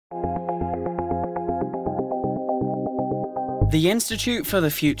The Institute for the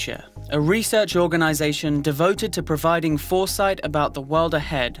Future, a research organization devoted to providing foresight about the world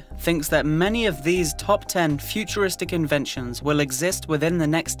ahead, thinks that many of these top 10 futuristic inventions will exist within the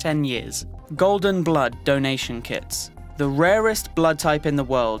next 10 years. Golden blood donation kits. The rarest blood type in the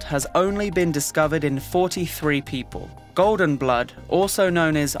world has only been discovered in 43 people. Golden blood, also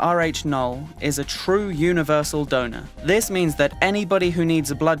known as Rh-null, is a true universal donor. This means that anybody who needs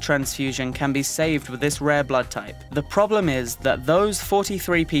a blood transfusion can be saved with this rare blood type. The problem is that those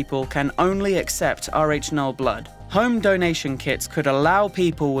 43 people can only accept Rh-null blood. Home donation kits could allow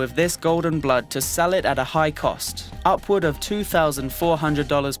people with this golden blood to sell it at a high cost, upward of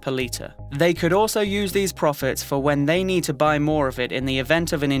 $2,400 per litre. They could also use these profits for when they need to buy more of it in the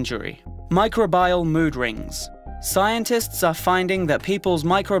event of an injury. Microbial mood rings. Scientists are finding that people's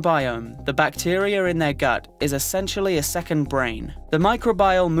microbiome, the bacteria in their gut, is essentially a second brain. The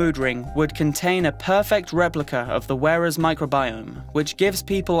microbial mood ring would contain a perfect replica of the wearer's microbiome, which gives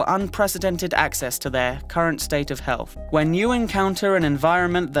people unprecedented access to their current state of health. When you encounter an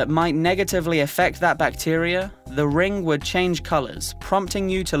environment that might negatively affect that bacteria, the ring would change colors, prompting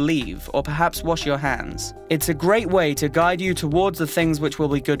you to leave or perhaps wash your hands. It's a great way to guide you towards the things which will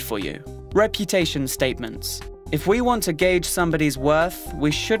be good for you. Reputation statements. If we want to gauge somebody's worth,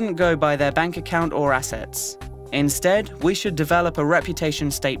 we shouldn't go by their bank account or assets. Instead, we should develop a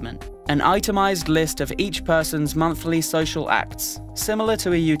reputation statement, an itemized list of each person's monthly social acts, similar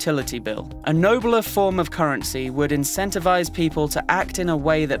to a utility bill. A nobler form of currency would incentivize people to act in a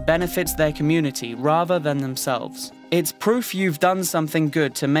way that benefits their community rather than themselves. It's proof you've done something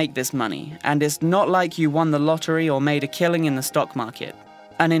good to make this money, and it's not like you won the lottery or made a killing in the stock market.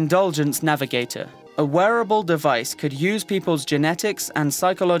 An indulgence navigator. A wearable device could use people's genetics and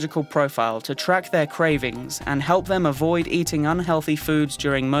psychological profile to track their cravings and help them avoid eating unhealthy foods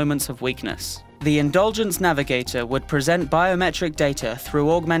during moments of weakness. The Indulgence Navigator would present biometric data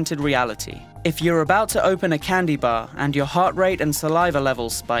through augmented reality. If you're about to open a candy bar and your heart rate and saliva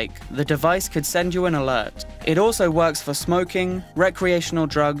levels spike, the device could send you an alert. It also works for smoking, recreational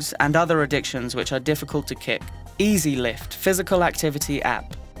drugs, and other addictions which are difficult to kick. Easy Lift physical activity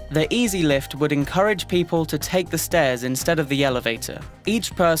app. The Easy Lift would encourage people to take the stairs instead of the elevator.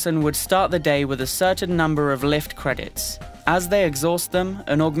 Each person would start the day with a certain number of lift credits. As they exhaust them,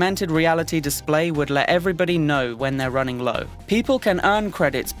 an augmented reality display would let everybody know when they're running low. People can earn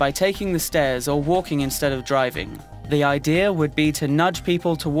credits by taking the stairs or walking instead of driving. The idea would be to nudge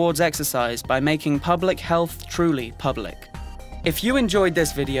people towards exercise by making public health truly public. If you enjoyed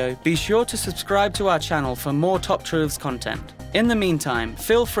this video, be sure to subscribe to our channel for more Top Truths content. In the meantime,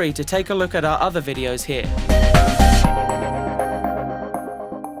 feel free to take a look at our other videos here.